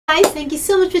Guys, thank you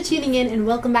so much for tuning in and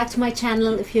welcome back to my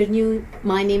channel. If you're new,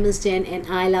 my name is Jen and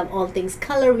I love all things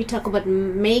color. We talk about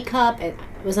makeup, and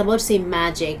I was about to say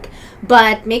magic,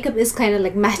 but makeup is kind of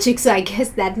like magic, so I guess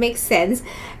that makes sense,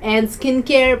 and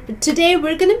skincare. But today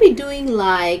we're gonna be doing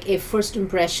like a first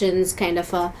impressions kind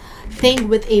of a thing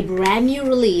with a brand new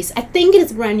release. I think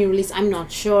it's a brand new release, I'm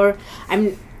not sure.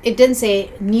 It didn't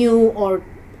say new or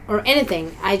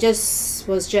anything. I just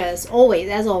was always,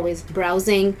 as always,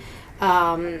 browsing.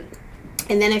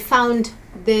 And then I found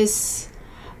this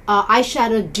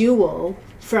eyeshadow duo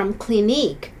from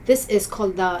Clinique. This is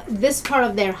called this part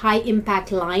of their high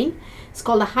impact line. It's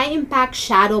called a high impact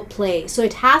shadow play. So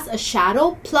it has a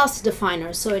shadow plus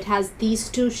definer. So it has these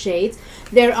two shades.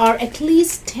 There are at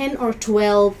least 10 or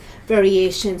 12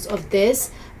 variations of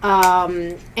this.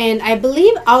 And I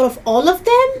believe out of all of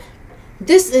them,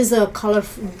 this is a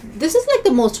colorful, this is like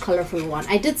the most colorful one.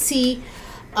 I did see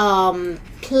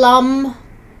plum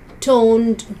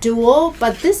toned duo,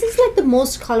 but this is like the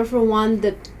most colorful one,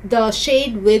 the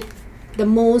shade with the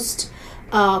most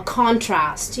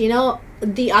contrast. You know,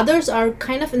 the others are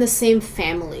kind of in the same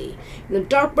family, you know,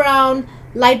 dark brown,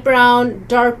 light brown,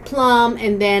 dark plum,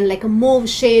 and then like a mauve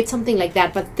shade, something like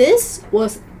that. But this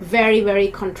was very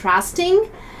contrasting,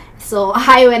 so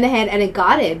I went ahead and I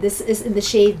got it. This is in the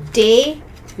shade Day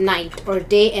Night, or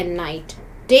Day and Night,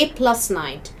 Day plus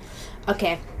Night.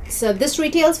 Okay, so this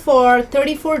retails for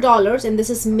 $34 and this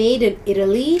is made in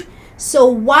Italy. So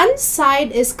one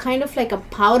side is kind of like a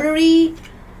powdery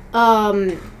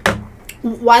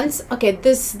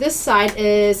this side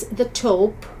is the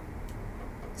taupe,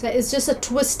 so it's just a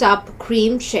twist up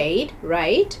cream shade,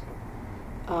 right?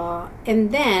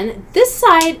 And then this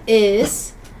side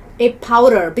is a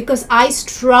powder, because I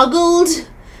struggled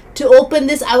to open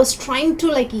this. I was trying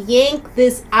to like yank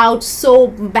this out so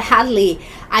badly,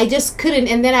 I just couldn't,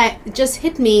 and then it just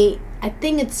hit me. I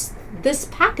think it's this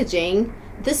packaging.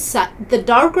 The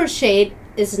darker shade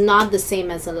is not the same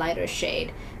as the lighter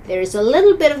shade. There is a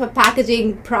little bit of a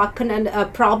packaging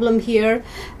problem here.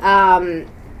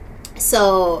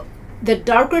 So the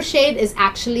darker shade is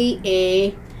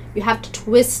actually you have to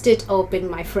twist it open,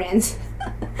 my friends.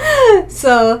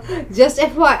 So just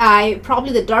FYI,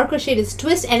 probably the darker shade is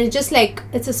twist, and it just like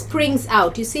a springs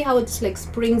out. You see how it's like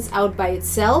springs out by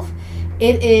itself?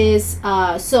 It is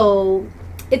so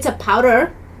it's a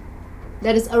powder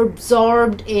that is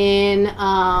absorbed in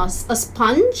a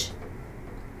sponge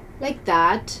like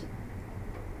that.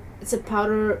 It's a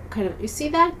powder kind of, you see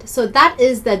that? So that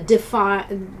is that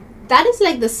is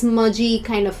like the smudgy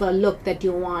kind of a look that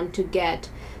you want to get.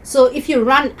 So if you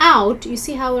run out, you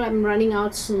see how I'm running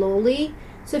out slowly?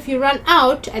 So if you run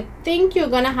out, I think you're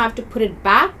gonna have to put it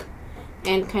back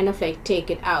and kind of like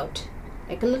take it out,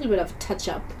 like a little bit of touch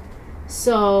up.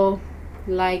 So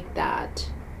like that.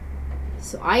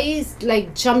 So I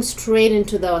like jumped straight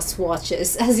into the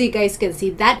swatches, as you guys can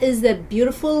see. That is the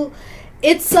beautiful,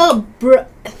 it's a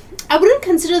I wouldn't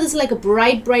consider this like a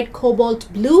bright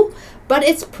cobalt blue, but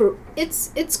it's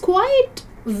quite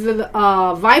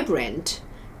vibrant.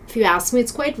 If you ask me,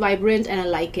 it's quite vibrant and I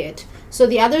like it. So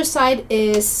the other side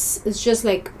is just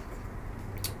like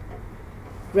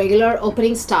regular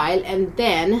opening style, and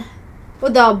then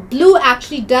the blue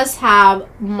actually does have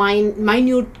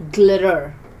minute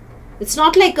glitter. It's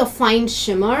not like a fine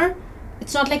shimmer,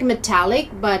 it's not like metallic,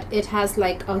 but it has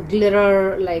like a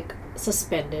glitter like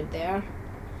suspended there.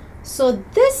 So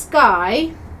this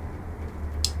guy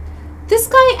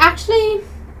actually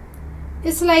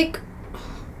is like,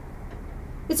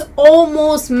 it's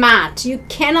almost matte. You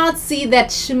cannot see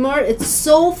that shimmer. It's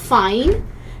so fine.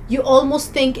 You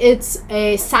almost think it's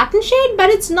a satin shade, but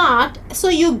it's not. So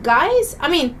you guys, I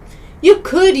mean, you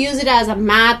could use it as a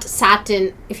matte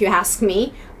satin if you ask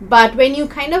me. But when you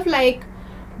kind of like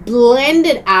blend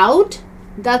it out,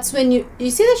 that's when you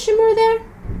see the shimmer there?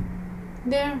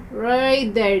 There,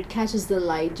 right there. It catches the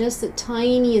light just the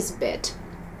tiniest bit.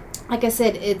 Like I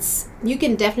said, you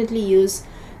can definitely use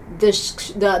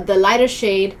the lighter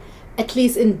shade, at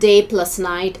least in Day plus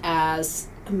Night, as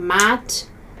matte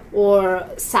or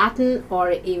satin,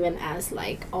 or even as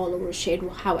like all over shade,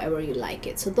 however you like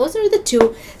it. So those are the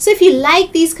two. So if you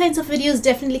like these kinds of videos,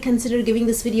 definitely consider giving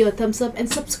this video a thumbs up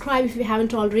and subscribe if you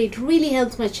haven't already. It really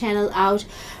helps my channel out.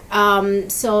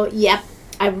 So yep,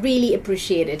 I really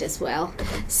appreciate it as well.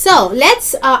 So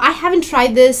let's I haven't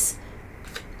tried this.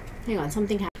 Hang on,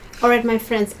 something happened. Alright my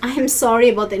friends, I am sorry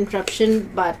about the interruption,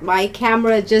 but my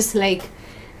camera just like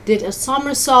did a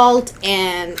somersault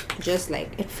and just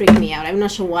like it freaked me out. I'm not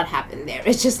sure what happened there.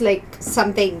 It's just like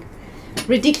something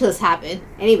ridiculous happened.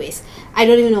 Anyways, I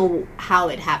don't even know how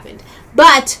it happened.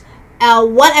 But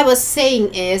what I was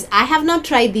saying is I have not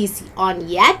tried these on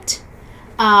yet.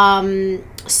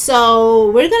 So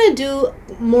we're gonna do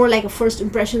more like a first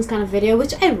impressions kind of video,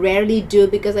 which I rarely do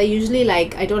because I usually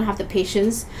I don't have the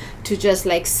patience to just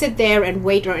like sit there and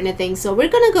wait or anything. So we're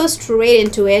gonna go straight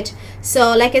into it.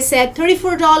 So like I said,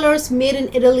 $34, made in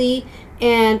Italy,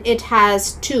 and it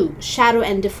has 2 shadow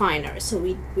and definer. So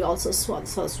we also saw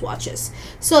swatches.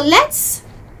 So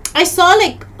I saw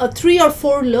like 3 or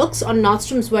 4 looks on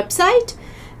Nordstrom's website.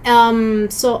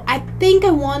 So I think I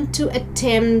want to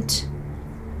attempt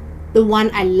the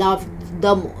one I loved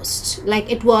the most.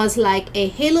 Like it was like a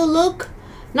halo look,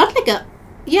 not like a,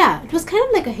 yeah, it was kind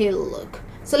of like a halo look.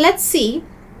 So let's see.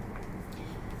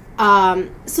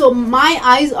 So my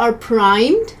eyes are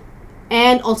primed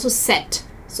and also set.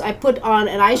 So I put on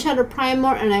an eyeshadow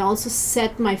primer and I also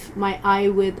set my eye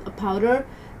with a powder.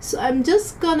 So I'm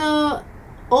just gonna,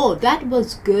 oh, that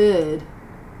was good.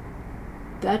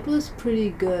 That was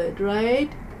pretty good,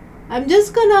 right? I'm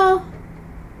just gonna,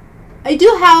 I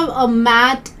do have a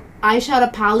matte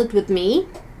eyeshadow palette with me.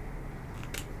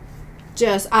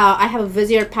 Just I have a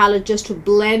Viseart palette just to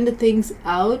blend things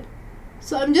out.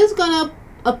 So I'm just gonna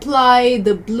apply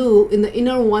the blue in the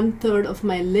inner 1/3 of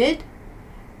my lid,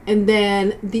 and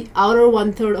then the outer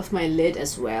 1/3 of my lid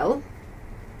as well.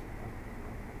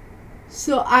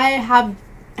 So I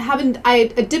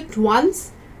dipped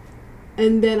once,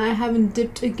 and then I haven't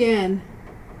dipped again.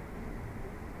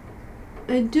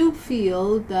 I do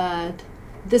feel that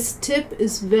this tip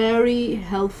is very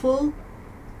helpful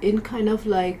in kind of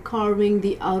like carving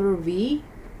the outer V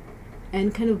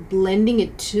and kind of blending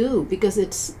it too, because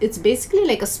it's basically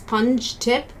like a sponge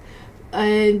tip,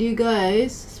 and you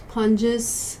guys,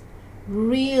 sponges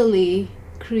really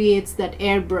creates that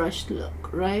airbrushed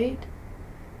look, right?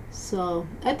 So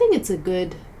I think it's a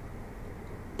good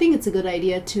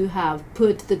idea to have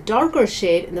put the darker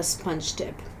shade in the sponge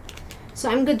tip. So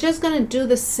I'm just gonna do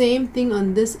the same thing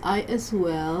on this eye as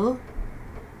well,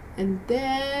 and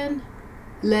then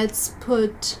let's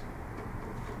put,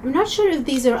 I'm not sure if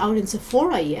these are out in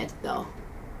Sephora yet though.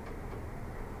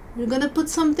 We're gonna put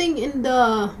something in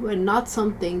the, well, not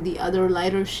something, the other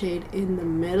lighter shade in the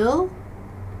middle.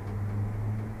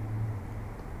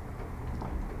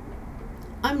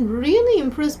 I'm really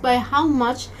impressed by how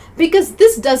much, because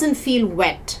this doesn't feel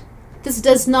wet. This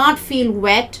does not feel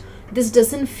wet. This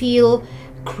doesn't feel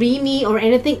creamy or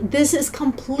anything. This is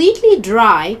completely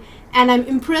dry, and I'm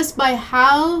impressed by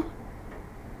how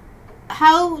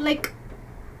like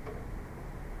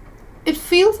it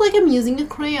feels like I'm using a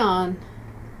crayon.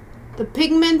 The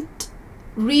pigment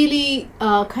really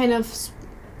kind of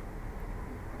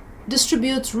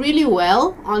distributes really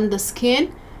well on the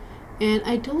skin, and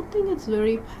I don't think it's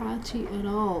very patchy at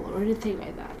all or anything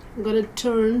like that. I'm gonna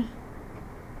turn.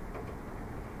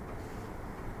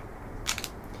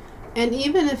 And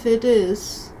even if it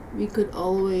is, we could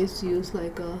always use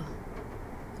like a,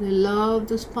 I love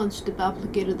the sponge tip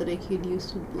applicator that I can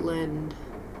use to blend.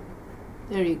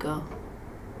 There you go.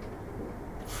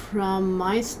 From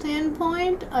my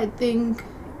standpoint, I think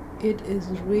it is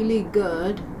really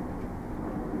good.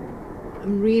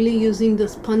 I'm really using the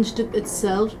sponge tip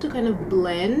itself to kind of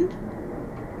blend,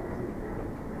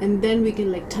 and then we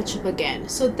can like touch up again.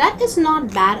 So that is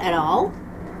not bad at all.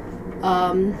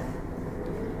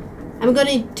 I'm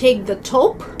gonna take the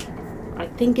taupe. I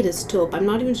think it is taupe. I'm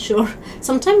not even sure.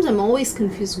 Sometimes I'm always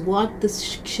confused what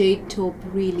this shade taupe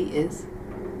really is.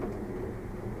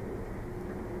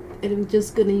 And I'm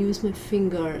just gonna use my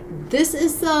finger. This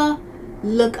is the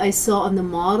look I saw on the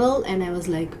model, and I was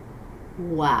like,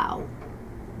 wow,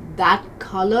 that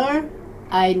color,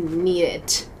 I need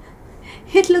it.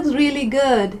 It looks really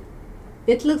good.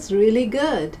 It looks really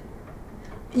good.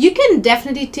 You can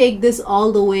definitely take this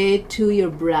all the way to your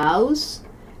brows,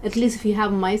 at least if you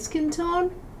have my skin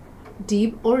tone,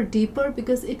 deep or deeper,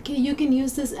 because you can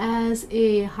use this as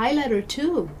a highlighter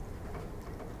too.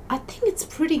 I think it's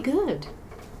pretty good.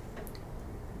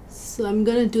 So I'm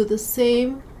gonna do the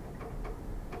same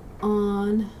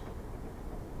on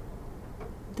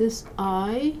this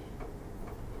eye,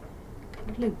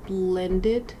 kind of like blend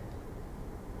it.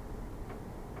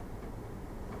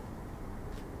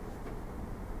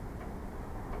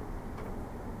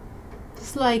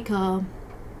 It's like a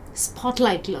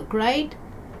spotlight look, right?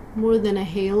 More than a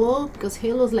halo, because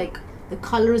halo is like the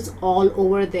color is all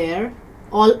over there,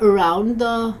 all around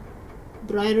the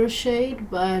brighter shade,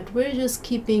 but we're just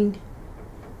keeping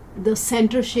the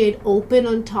center shade open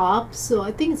on top. So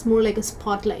I think it's more like a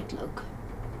spotlight look,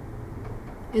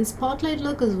 and spotlight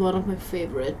look is one of my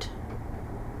favorite.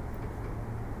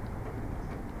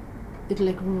 It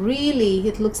like really,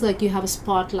 it looks like you have a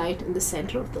spotlight in the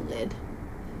center of the lid.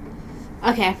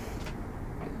 Okay,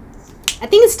 I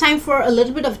think it's time for a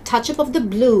little bit of touch up of the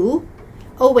blue.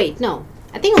 Oh wait, no,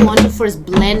 I think I want to first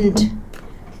blend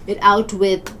it out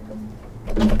with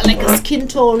like a skin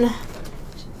tone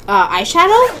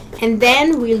eyeshadow, and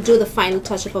then we'll do the final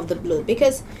touch up of the blue,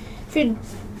 because if you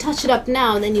touch it up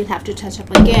now, then you'll have to touch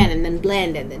up again and then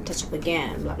blend and then touch up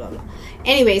again, blah blah blah.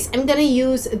 Anyways, I'm gonna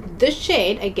use this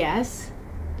shade, I guess,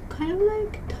 kind of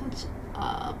like touch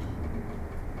up.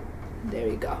 There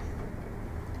you go.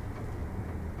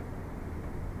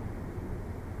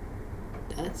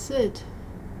 That's it.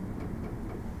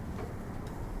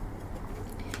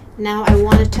 Now I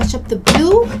want to touch up the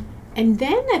blue, and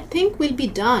then I think we'll be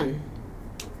done.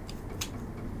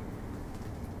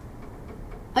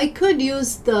 I could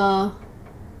use the,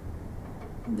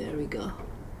 there we go,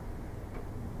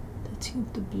 touching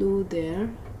up the blue there.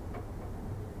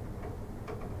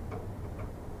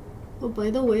 Oh, by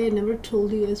the way, I never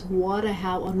told you guys what I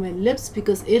have on my lips,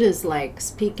 because it is like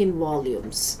speaking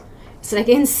volumes. It's like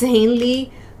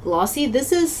insanely glossy.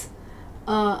 This is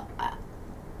not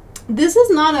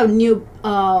a new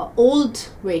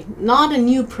not a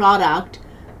new product,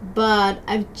 but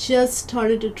I've just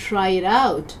started to try it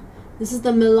out. This is the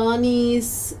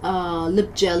Milani's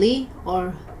lip jelly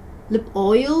or lip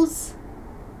oils.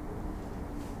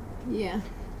 Yeah,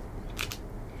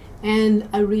 and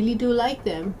I really do like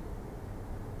them.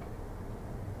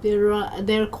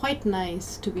 They're quite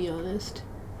nice, to be honest.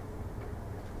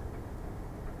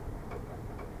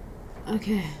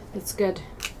 Okay, that's good.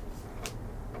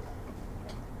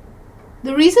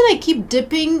 The reason I keep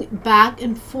dipping back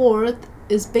and forth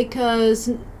is because,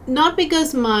 not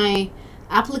because my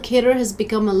applicator has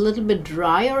become a little bit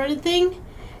dry or anything.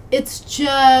 It's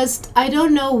just I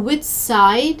don't know which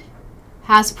side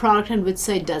has product and which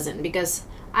side doesn't, because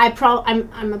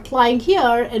I'm applying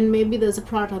here and maybe there's a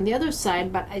product on the other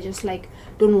side, but I just like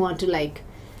don't want to like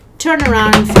turn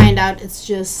around and find out it's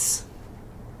just,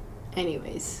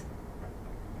 anyways.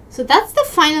 So that's the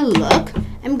final look.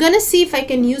 I'm gonna see if I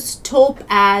can use taupe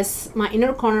as my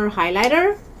inner corner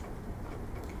highlighter.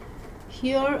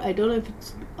 Here, I don't know if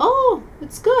it's, oh,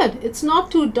 it's good. It's not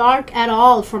too dark at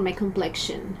all for my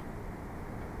complexion.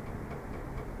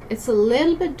 It's a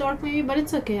little bit dark maybe, but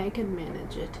it's okay, I can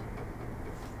manage it.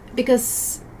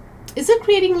 Because, is it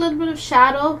creating a little bit of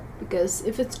shadow? Because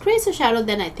if it creates a shadow,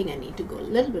 then I think I need to go a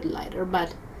little bit lighter,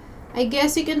 but I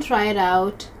guess you can try it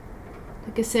out.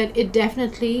 Like I said, it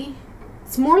definitely,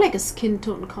 it's more like a skin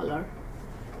tone color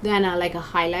than like a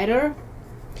highlighter.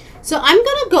 So I'm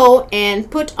gonna go and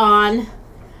put on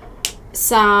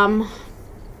some,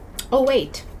 oh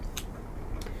wait,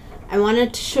 I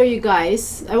wanted to show you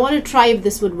guys, I want to try if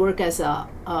this would work as a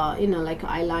you know, like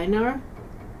eyeliner.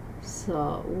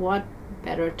 So what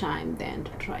better time than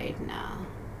to try it now.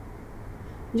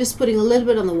 I'm just putting a little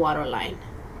bit on the waterline.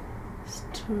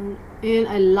 And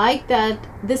I like that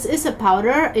this is a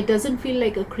powder. It doesn't feel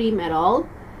like a cream at all,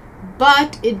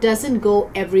 but it doesn't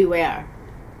go everywhere.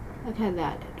 Look at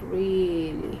that. It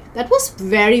really, that was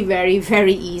very, very,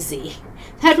 very easy.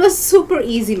 That was super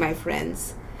easy, my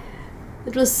friends.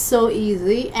 It was so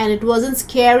easy, and it wasn't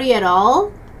scary at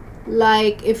all.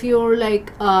 Like if you're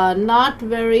like not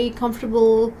very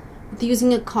comfortable with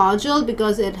using a kajal,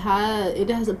 because it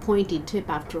has a pointy tip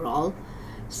after all.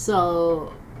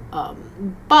 So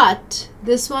but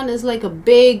this one is like a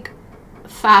big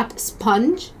fat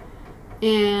sponge,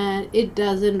 and it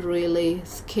doesn't really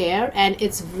scare, and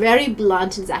it's very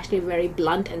blunt. It's actually very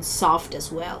blunt and soft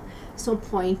as well. It's not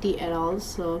pointy at all.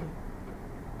 So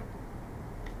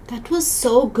that was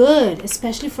so good,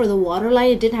 especially for the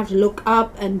waterline. I didn't have to look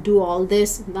up and do all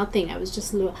this, nothing. I was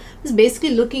just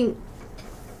basically looking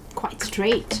quite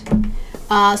straight.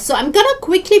 So I'm gonna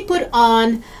quickly put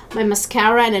on my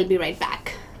mascara and I'll be right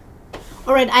back.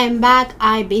 Alright, I am back.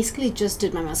 I basically just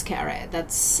did my mascara.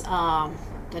 That's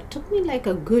that took me like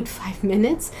a good 5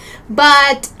 minutes,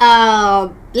 but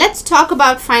let's talk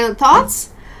about final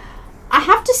thoughts. I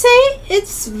have to say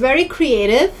it's very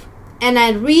creative, and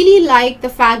I really like the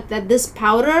fact that this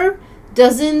powder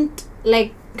doesn't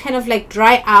like kind of like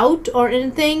dry out or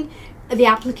anything. The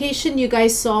application you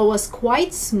guys saw was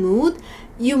quite smooth.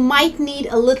 You might need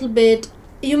a little bit,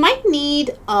 you might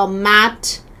need a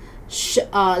matte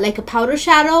like a powder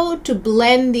shadow to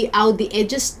blend out the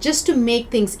edges, just to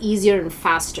make things easier and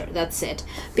faster. That's it,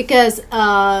 because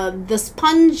the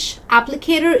sponge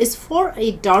applicator is for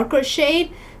a darker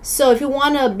shade. So if you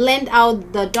want to blend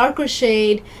out the darker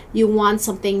shade, you want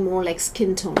something more like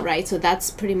skin tone, right? So that's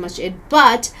pretty much it.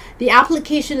 But the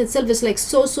application itself is like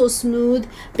so smooth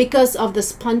because of the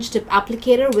sponge tip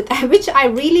applicator, with which I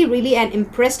really am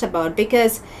impressed about,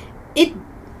 because it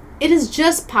it is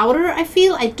just powder. I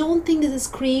feel I don't think this is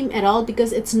cream at all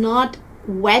because it's not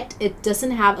wet. It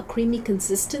doesn't have a creamy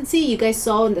consistency. You guys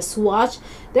saw in the swatch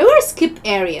there were skip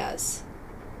areas,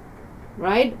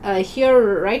 right?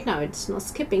 Here right now it's not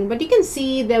skipping, but you can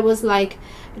see there was like,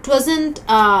 it wasn't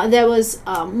there was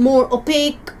more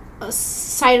opaque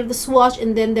side of the swatch,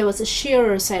 and then there was a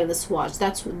sheerer side of the swatch.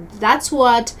 That's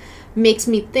what makes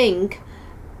me think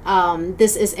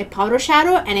this is a powder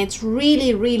shadow, and it's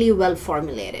really well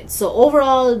formulated. So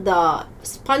overall, the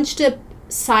sponge tip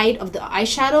side of the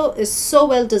eyeshadow is so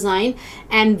well designed,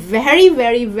 and very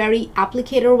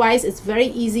applicator wise, it's very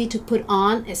easy to put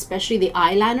on, especially the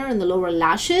eyeliner and the lower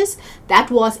lashes.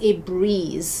 That was a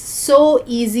breeze, so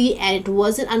easy, and it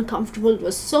wasn't uncomfortable. It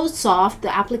was so soft. The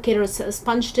applicator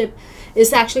sponge tip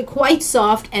is actually quite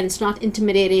soft, and it's not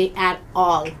intimidating at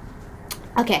all.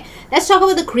 Okay, let's talk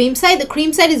about the cream side. The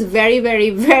cream side is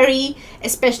very,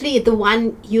 especially the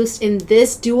one used in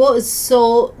this duo, is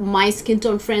so my skin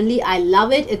tone friendly. I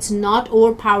love it. It's not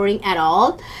overpowering at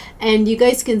all, and you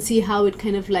guys can see how it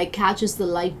kind of like catches the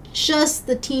light just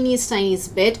the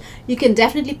tiniest bit. You can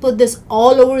definitely put this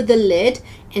all over the lid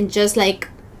and just like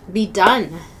be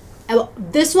done.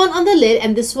 This one on the lid,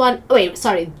 and this one, wait,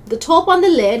 sorry, the top on the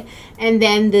lid, and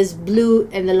then this blue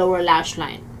in the lower lash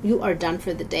line. You are done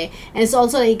for the day. And it's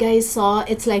also, like you guys saw,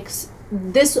 it's like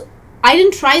this. I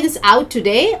didn't try this out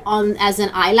today on as an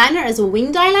eyeliner, as a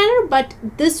winged eyeliner, but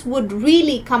this would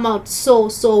really come out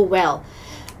so well.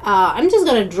 I'm just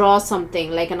gonna draw something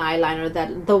like an eyeliner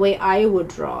that the way I would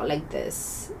draw, like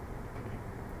this.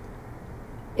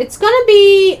 It's gonna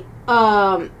be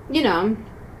you know,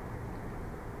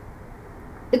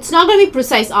 it's not gonna be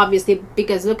precise, obviously,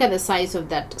 because look at the size of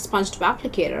that sponge tip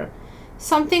applicator.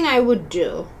 Something I would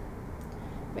do,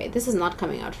 wait, this is not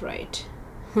coming out right.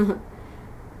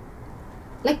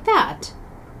 Like that,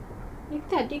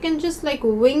 you can just like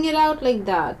wing it out like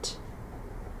that.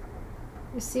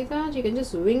 You see that? You can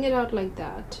just wing it out like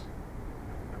that.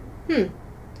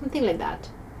 Something like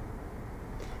that,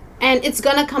 and it's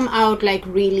gonna come out like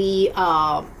really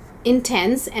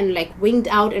intense and like winged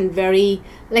out and very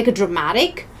like a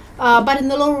dramatic. But in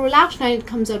the lower lash line, it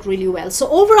comes out really well. So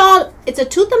overall, it's a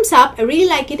 2 thumbs up. I really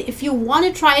like it. If you want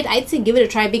to try it, I'd say give it a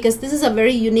try, because this is a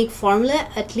very unique formula,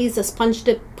 at least the sponge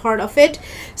tip part of it.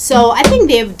 So I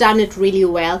think they've done it really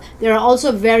well. There are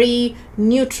also very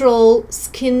neutral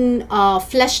skin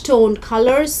flesh tone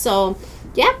colors. So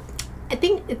yeah, I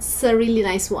think it's a really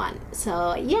nice one.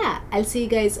 So yeah, I'll see you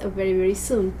guys very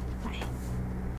soon.